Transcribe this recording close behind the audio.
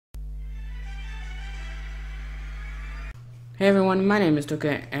Hey everyone, my name is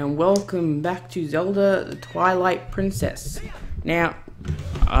Toocka, and welcome back to Zelda The Twilight Princess. Now,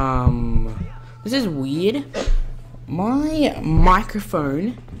 this is weird. My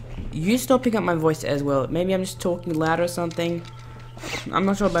microphone, you stop picking up my voice as well. Maybe I'm just talking loud or something. I'm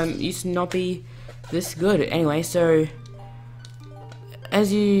not sure, but it used to not be this good. Anyway, so,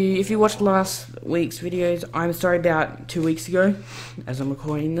 if you watched last week's videos, I'm sorry about 2 weeks ago, as I'm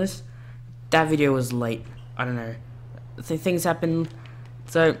recording this. That video was late. I don't know. Things happen,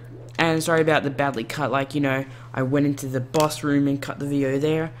 so, and sorry about the badly cut, like, you know, I went into the boss room and cut the video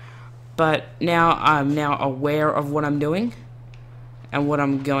there, but now I'm now aware of what I'm doing, and what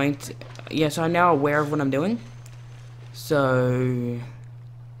I'm going to, yes, I'm now aware of what I'm doing, so,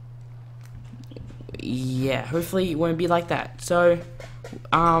 yeah, hopefully it won't be like that. So,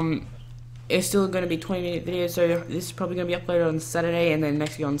 it's still going to be 20-minute videos, so this is probably going to be uploaded on Saturday, and then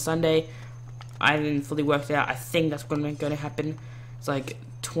next week on Sunday. I didn't fully work it out. I think that's what's going to happen. It's like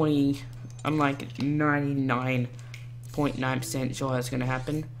 20. I'm like 99.9% sure that's going to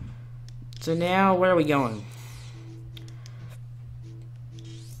happen. So now, where are we going?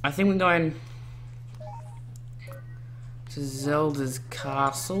 I think we're going to Zelda's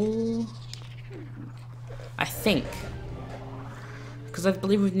castle. I think, because I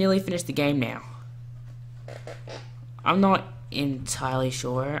believe we've nearly finished the game now. I'm not entirely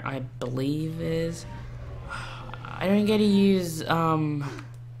sure. I believe is I don't get to use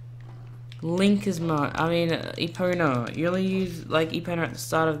Link as much. I mean Epona. You only use like Epona at the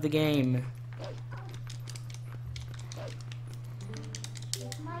start of the game,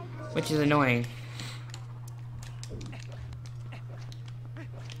 which is annoying.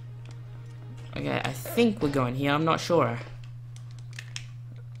 Okay, I think we're going here. I'm not sure.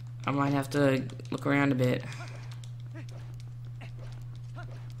 I might have to look around a bit.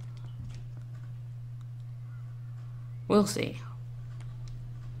 We'll see.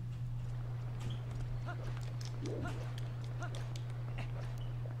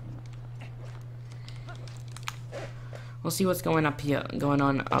 We'll see what's going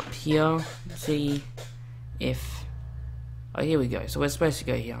on up here. See if. Oh, here we go. So we're supposed to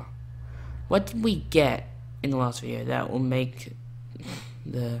go here. What did we get in the last video that will make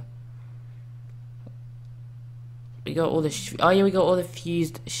the? We got all the. Oh yeah, we got all the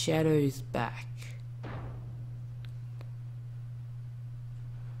fused shadows back.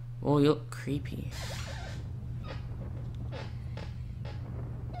 Oh, you look creepy.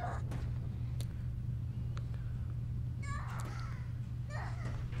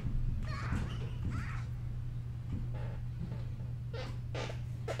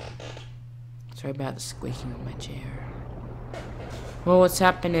 Sorry about the squeaking on my chair. Well, what's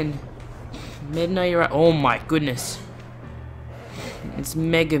happening? Midna, you're right. Oh my goodness. It's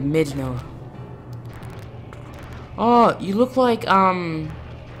Mega Midna. Oh, you look like,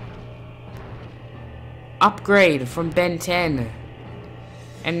 Upgrade from Ben 10.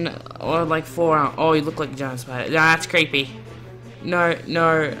 And, or like 4. Oh, you look like a giant spider. No, that's creepy. No,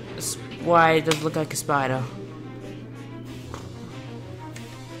 no. Why does it look like a spider?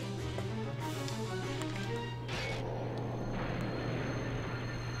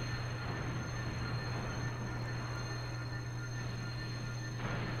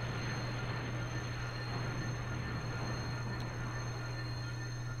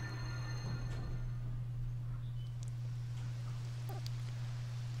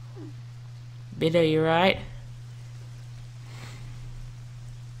 Bitter, you right?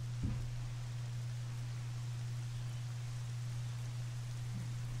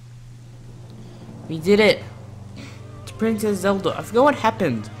 We did it! To Princess Zelda. I forgot what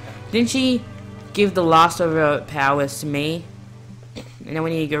happened. Didn't she give the last of her powers to me? And then we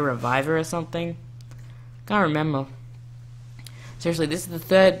need to go revive her or something? Can't remember. Seriously, this is the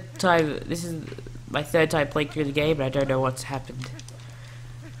third time. This is my third time playing through the game, but I don't know what's happened.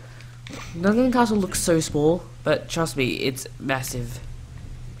 Dungeon Castle looks so small, but trust me, it's massive.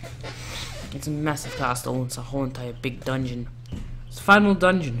 It's a massive castle. It's a whole entire big dungeon. It's the final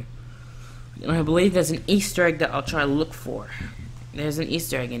dungeon. And I believe there's an Easter egg that I'll try to look for. There's an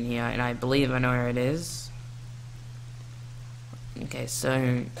Easter egg in here, and I believe I know where it is. Okay,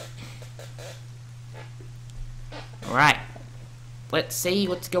 so... Alright. Let's see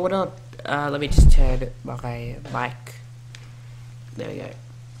what's going on. Let me just turn my mic. There we go.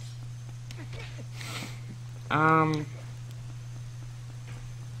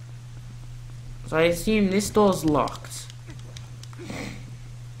 So I assume this door's locked.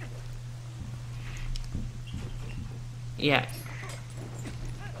 Yeah.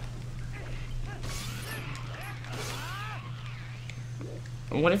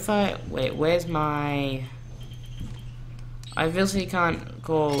 What if I... Wait, where's my... I obviously can't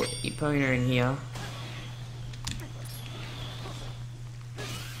call Epona in here.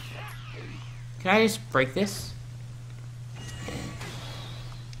 Can I just break this?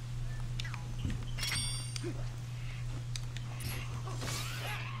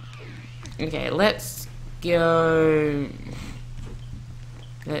 Okay, let's go.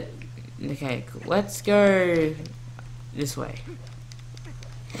 Okay, cool. Let's go this way.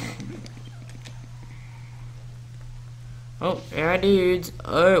 Oh, there are dudes.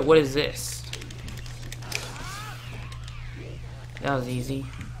 Oh, what is this? That was easy.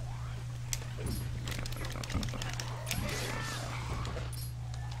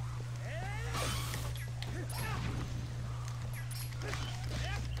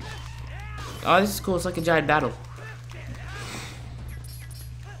 Oh, this is cool. It's like a giant battle.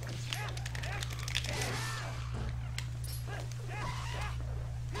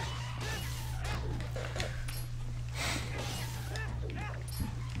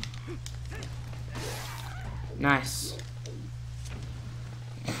 Nice.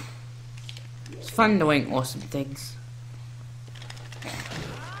 It's fun doing awesome things.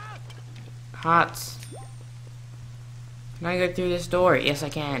 Hearts. Can I go through this door? Yes, I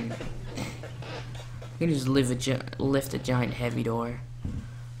can. I can just lift a giant heavy door.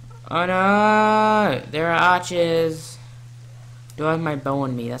 Oh no! There are archers. Do I have my bow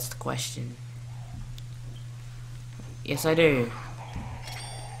on me? That's the question. Yes, I do.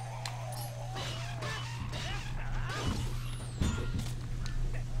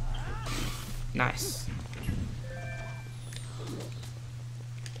 Nice.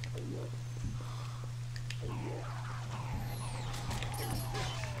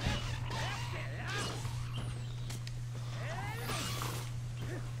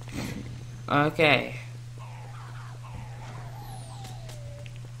 Okay.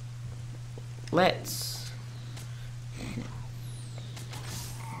 Let's.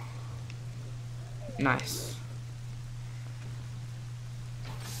 Nice.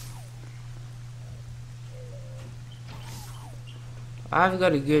 I've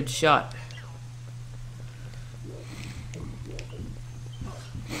got a good shot.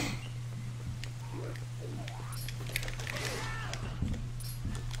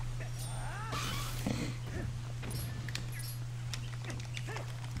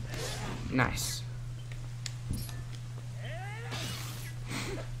 Nice.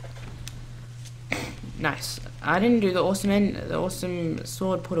 Nice. I didn't do the awesome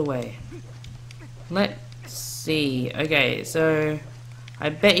sword put away. Let's see. Okay, so I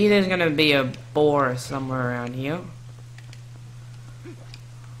bet you there's gonna be a boar somewhere around here.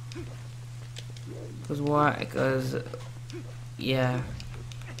 Cause why? Cause yeah.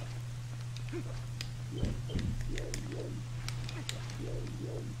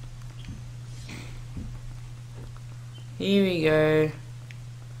 Here we go.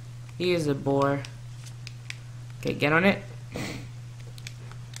 Here's a boar. Okay, get on it.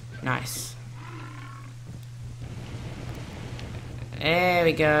 Nice. There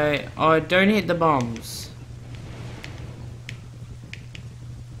we go. Oh, don't hit the bombs.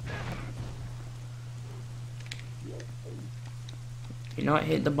 Do not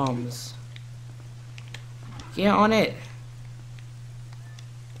hit the bombs. Get on it.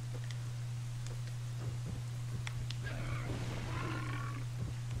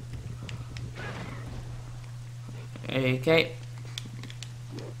 Okay.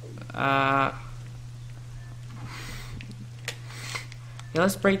 Yeah,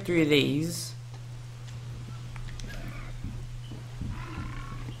 let's break through these.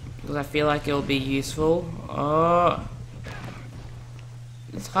 Because I feel like it'll be useful. Oh.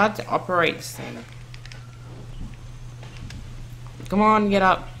 It's hard to operate this thing. Come on, get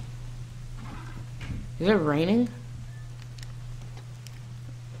up. Is it raining?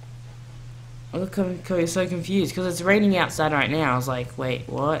 I'm so confused because it's raining outside right now. I was like, wait,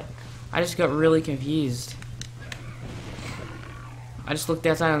 what? I just got really confused. I just looked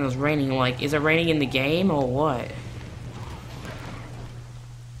outside and it was raining. I'm like, is it raining in the game or what?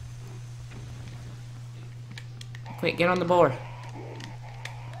 Quick, get on the board.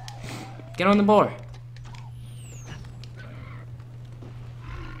 Get on the board.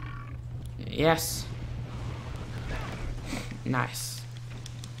 Yes. Nice.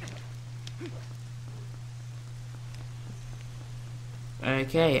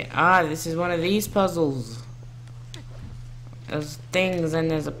 Okay, this is one of these puzzles. There's things and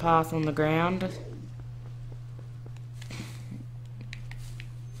there's a path on the ground.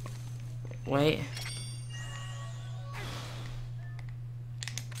 Wait.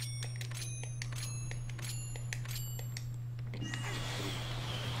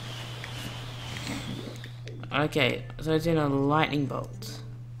 Okay, so it's in a lightning bolt.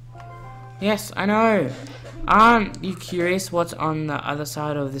 Yes, I know. Aren't you curious what's on the other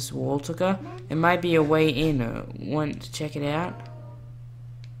side of this wall, Toocka? It might be a way in. Want to check it out?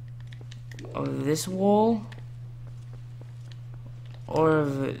 Of this wall? Or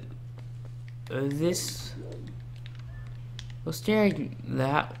of this? Well, staring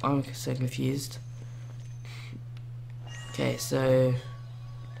that, I'm so confused. Okay, so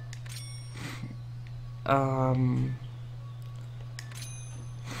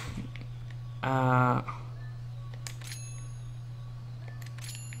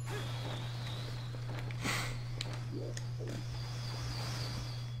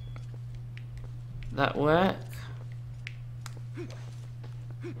that work?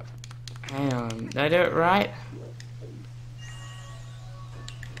 Hang on, did I do it right?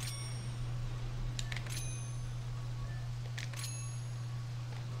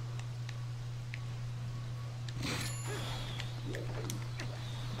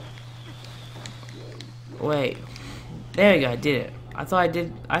 Wait, there we go. I did it. I thought I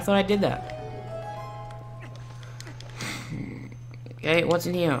did that. Okay, what's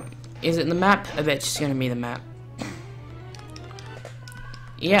in here? Is it the map? I bet it's gonna be the map.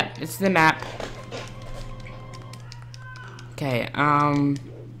 Yep, it's the map. Okay, yeah,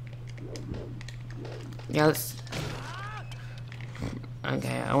 let's.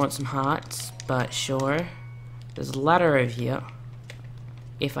 Okay, I want some hearts, but sure. There's a ladder over here.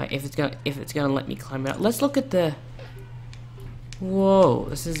 If it's gonna let me climb it up. Let's look at the. Whoa,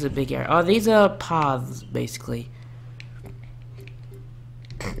 this is a big area. Oh, these are paths basically.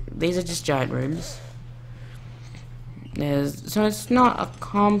 These are just giant rooms. So it's not a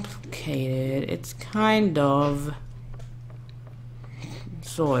complicated. It's kind of,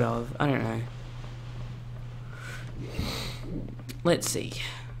 sort of. I don't know. Let's see.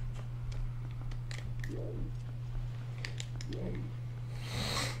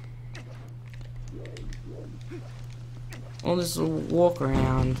 I'll just walk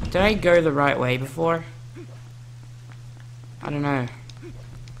around. Did I go the right way before? I don't know.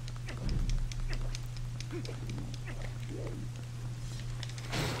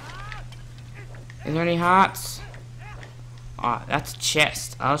 Is there any hearts? Oh, that's a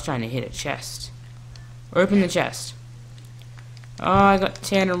chest. I was trying to hit a chest. Open the chest. Oh, I got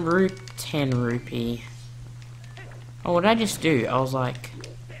 10 rupee. Oh, what did I just do? I was like...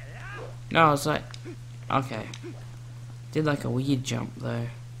 No, I was like... Okay. Did like a weird jump though.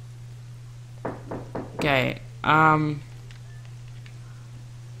 Okay, I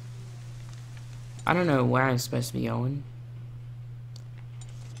don't know where I'm supposed to be going.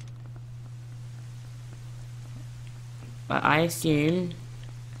 But I assume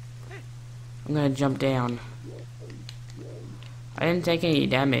I'm gonna jump down. I didn't take any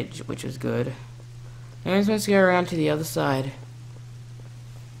damage, which was good. Now I'm supposed to go around to the other side.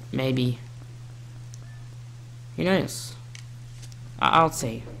 Maybe. Who knows? I'll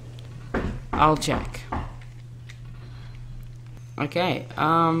see. I'll check. Okay,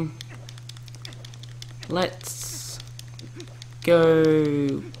 let's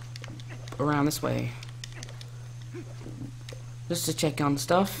go around this way. Just to check on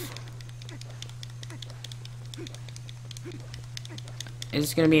stuff. Is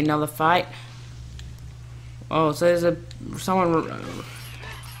this gonna be another fight? Oh, so there's someone.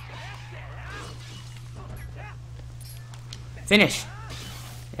 Finish.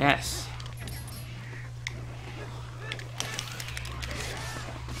 Yes.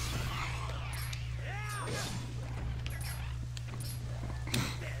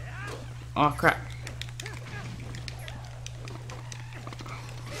 Oh crap.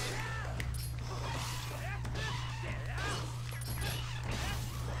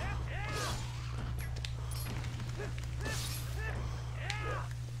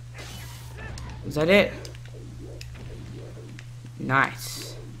 Is that it?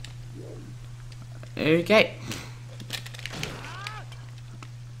 Nice. Okay.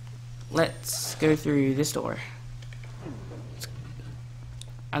 Let's go through this door.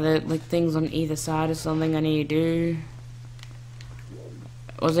 Are there like things on either side or something I need to do?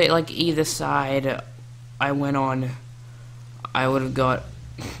 Was it like either side I went on, I would have got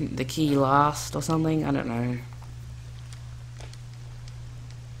the key last or something? I don't know.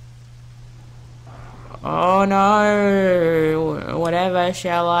 Oh no! Whatever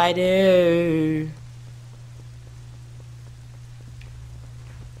shall I do?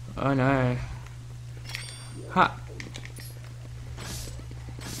 Oh no. Ha!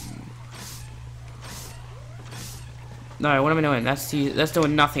 No, what am I doing? That's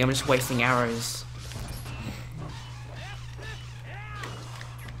doing nothing. I'm just wasting arrows.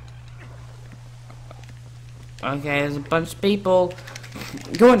 Okay, there's a bunch of people.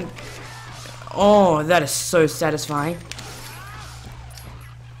 Go on. Oh, that is so satisfying.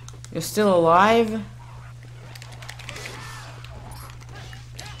 You're still alive?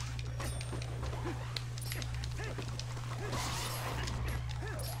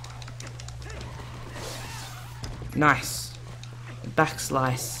 Nice. Back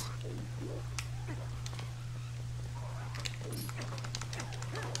slice.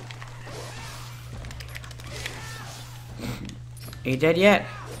 Are you dead yet?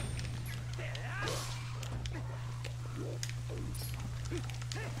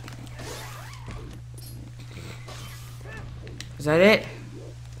 Is that it?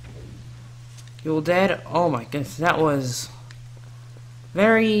 You're all dead? Oh my goodness, that was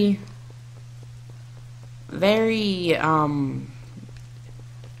very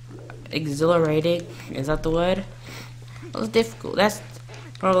exhilarating. Is that the word? It was difficult. That's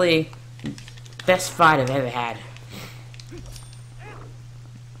probably the best fight I've ever had.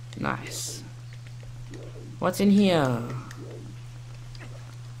 Nice. What's in here? I'm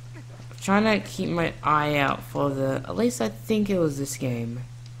trying to keep my eye out for the, at least I think it was this game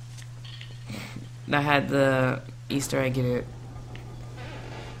that had the Easter egg in it.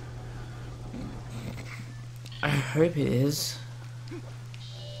 I hope it is.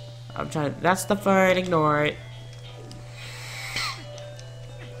 I'm trying to, that's the phone, ignore it.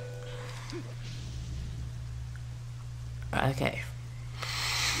 Okay.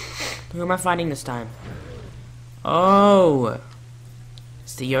 Who am I fighting this time? Oh!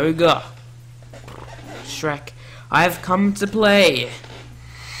 It's the yoga. Shrek. I've come to play.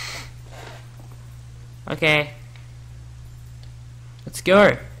 Okay. Let's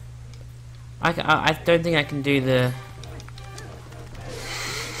go. I don't think I can do the...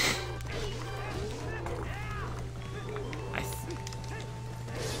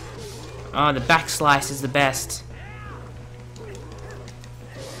 Oh, the back slice is the best.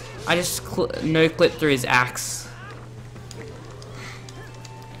 I just no-clip through his axe.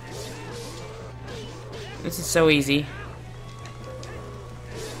 This is so easy.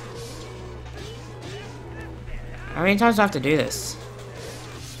 How many times do I have to do this?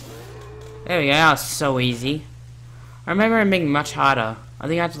 There we go, that was so easy. I remember it being much harder. I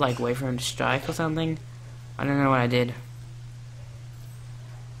think I had to like wait for him to strike or something. I don't know what I did.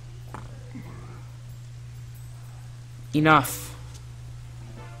 Enough.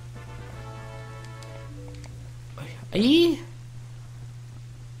 Are you?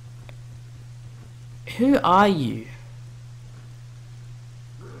 Who are you?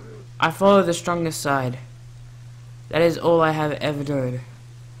 I follow the strongest side. That is all I have ever done.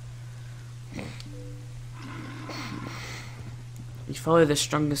 You follow the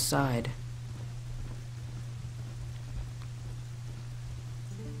strongest side.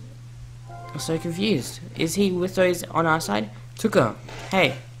 I'm so confused. Is he with those on our side? Toocka,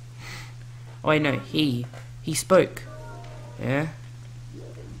 hey. Oh wait, no, he spoke. Yeah?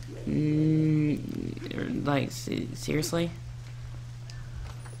 Like, seriously?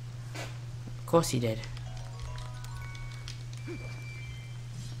 Of course he did.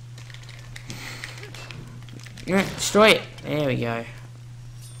 Yeah, destroy it. There we go.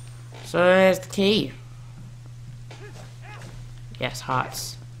 So there's the key. Yes,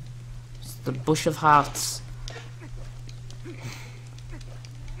 hearts. It's the bush of hearts.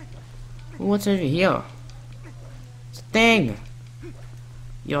 What's over here? It's a thing.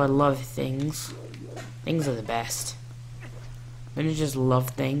 Yo, I love things. Things are the best. Don't you just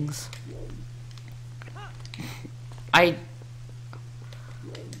love things?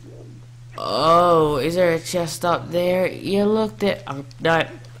 Oh, is there a chest up there? You looked at... Oh, no,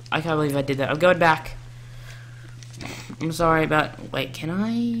 I can't believe I did that. I'm going back. I'm sorry about... Wait, can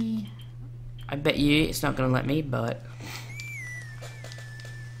I... I bet you it's not gonna let me, but...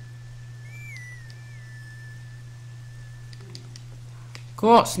 Of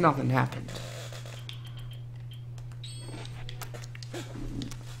course nothing happened.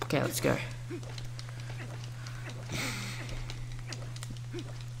 Okay, let's go.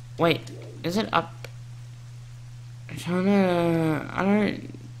 Wait, is it up? I'm trying to... I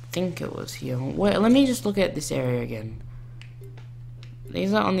don't think it was here. Wait, let me just look at this area again.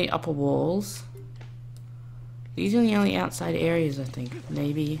 These are on the upper walls. These are the only outside areas, I think.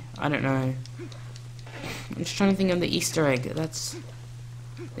 Maybe. I don't know. I'm just trying to think of the Easter egg. That's...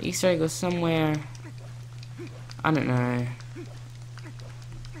 The Easter egg was somewhere... I don't know.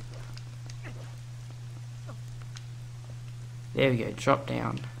 There we go. Drop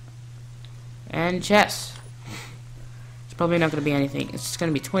down. And chest. It's probably not going to be anything. It's just going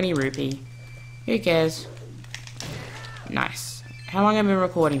to be 20 rupee. Who cares? Nice. How long have I been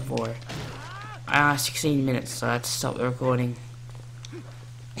recording for? 16 minutes, so I have to stop the recording.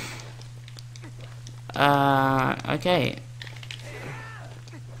 Okay.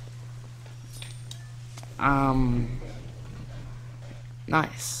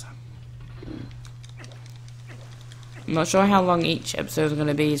 Nice. I'm not sure how long each episode is going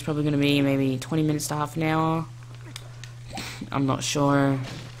to be. It's probably going to be maybe 20 minutes to half an hour. I'm not sure.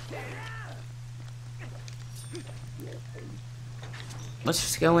 Let's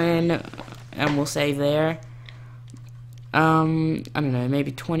just go in and we'll save there. I don't know,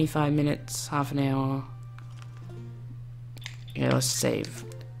 maybe 25 minutes, half an hour. Yeah, let's save.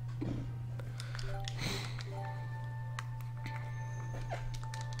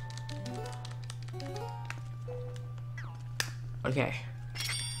 Okay.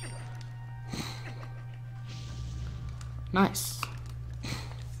 Nice.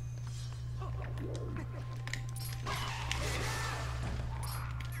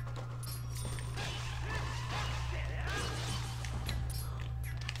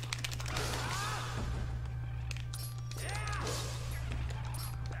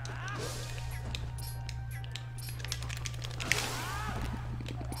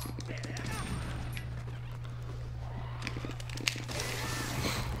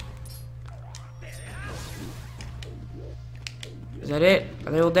 Is that it?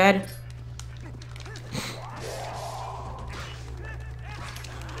 Are they all dead?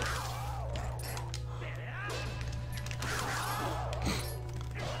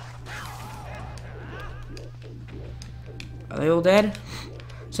 Are they all dead?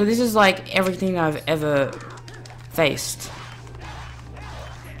 So this is like everything I've ever faced.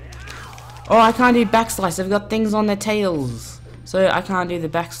 Oh, I can't do backslice. They've got things on their tails. So I can't do the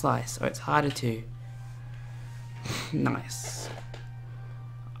backslice, or it's harder to. Nice.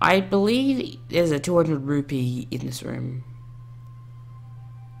 I believe there's a 200 rupee in this room.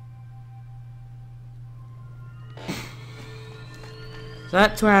 So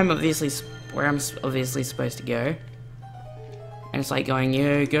that's where I'm obviously supposed to go. And it's like going,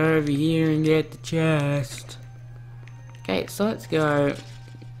 yo, go over here and get the chest. Okay, so let's go.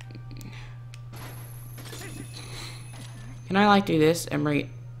 Can I like do this and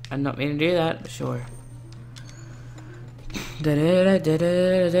I'm not mean to do that, but sure.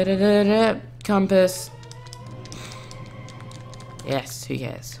 Compass. Yes, who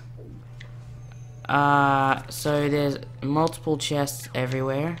cares? So there's multiple chests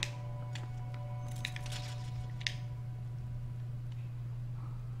everywhere.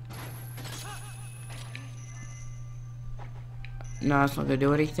 No, it's not gonna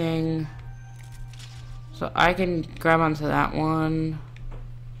do anything. So I can grab onto that one.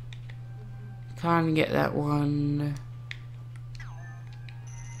 Can't get that one.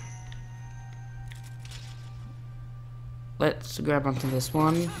 Let's grab onto this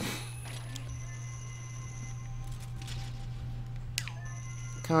one.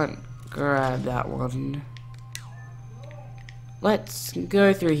 Can't grab that one. Let's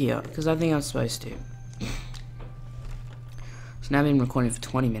go through here, because I think I'm supposed to. So now I've been recording for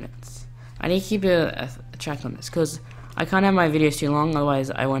 20 minutes. I need to keep a track on this, because I can't have my videos too long, otherwise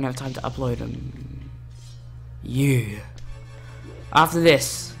I won't have time to upload them. Yeah. After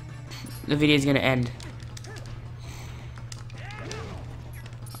this, the video is going to end.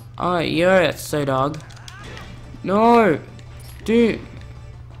 Oh, yo, that's so dog. No! Dude.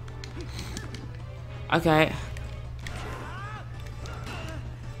 Okay.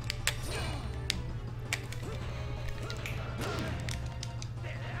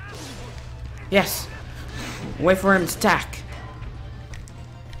 Yes! Wait for him to attack.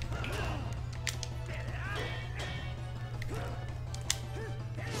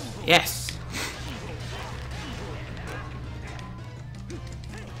 Yes!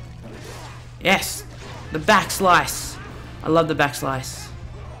 Yes! The back slice! I love the back slice.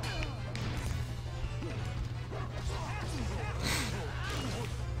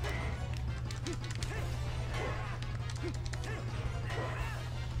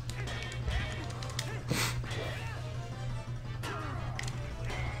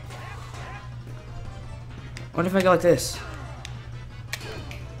 What if I go like this?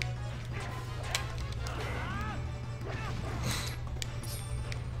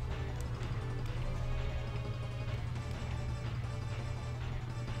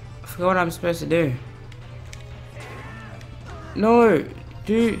 I forgot what I'm supposed to do. No,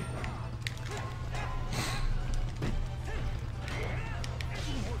 dude.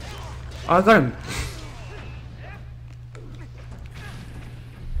 Oh, I got him.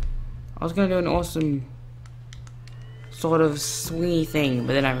 I was gonna do an awesome sort of swingy thing,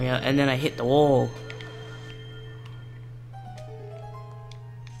 but then I hit the wall.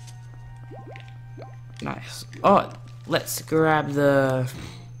 Nice. Oh, let's grab the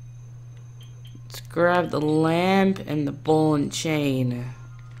lamp and the ball and chain.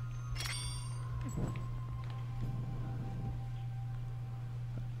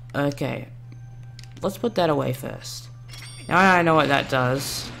 Okay. Let's put that away first. Now I know what that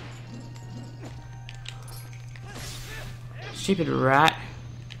does. Stupid rat.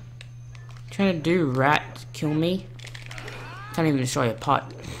 Trying to do, rat? Kill me? Can't even destroy a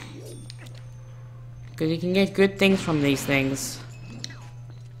pot. Because you can get good things from these things.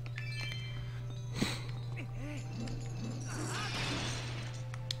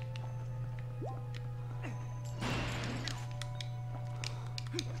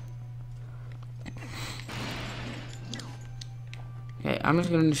 Okay, I'm just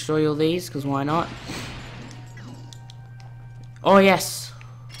gonna destroy all these, because why not? Oh, yes!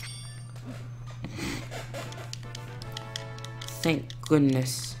 Thank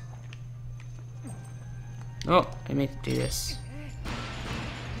goodness. Oh, I meant to do this.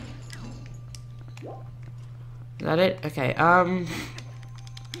 Is that it? Okay, so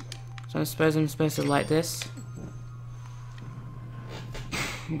I suppose I'm supposed to light this.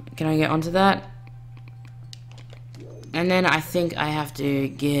 Can I get onto that? And then I think I have to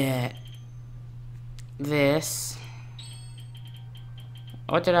get this.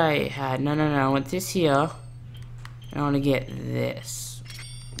 What did I have? No, I want this here. And I want to get this.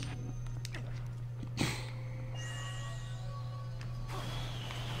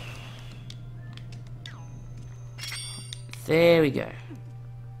 There we go.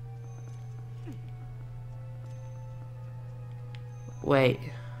 Wait.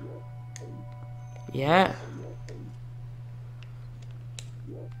 Yeah.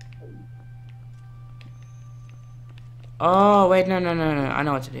 Oh, wait, no, I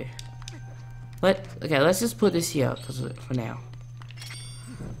know what to do. Okay, let's just put this here, for now.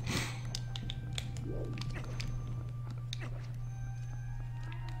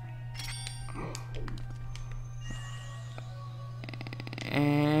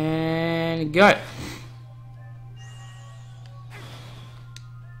 And go.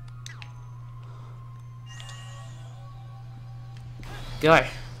 Go.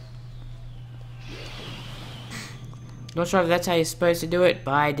 Not sure if that's how you're supposed to do it,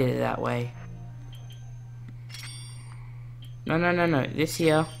 but I did it that way. No. This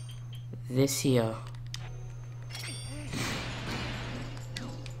here. This here.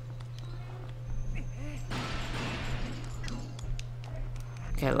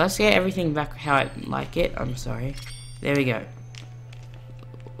 Okay, let's get everything back how I like it. I'm sorry. There we go.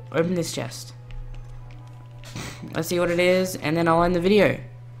 Open this chest. Let's see what it is, and then I'll end the video.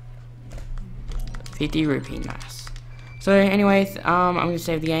 50 rupee, nice. So anyway, I'm going to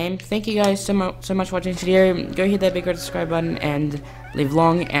save the game. Thank you guys so much for watching this video. Go hit that big red subscribe button and live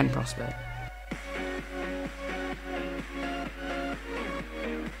long and prosper.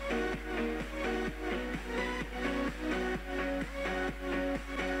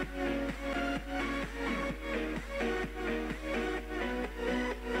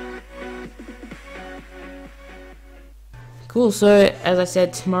 Cool, so as I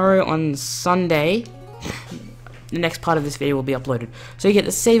said, tomorrow on Sunday, the next part of this video will be uploaded. So you get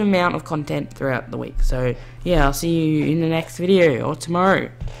the same amount of content throughout the week. So yeah, I'll see you in the next video, or tomorrow,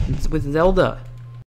 with Zelda.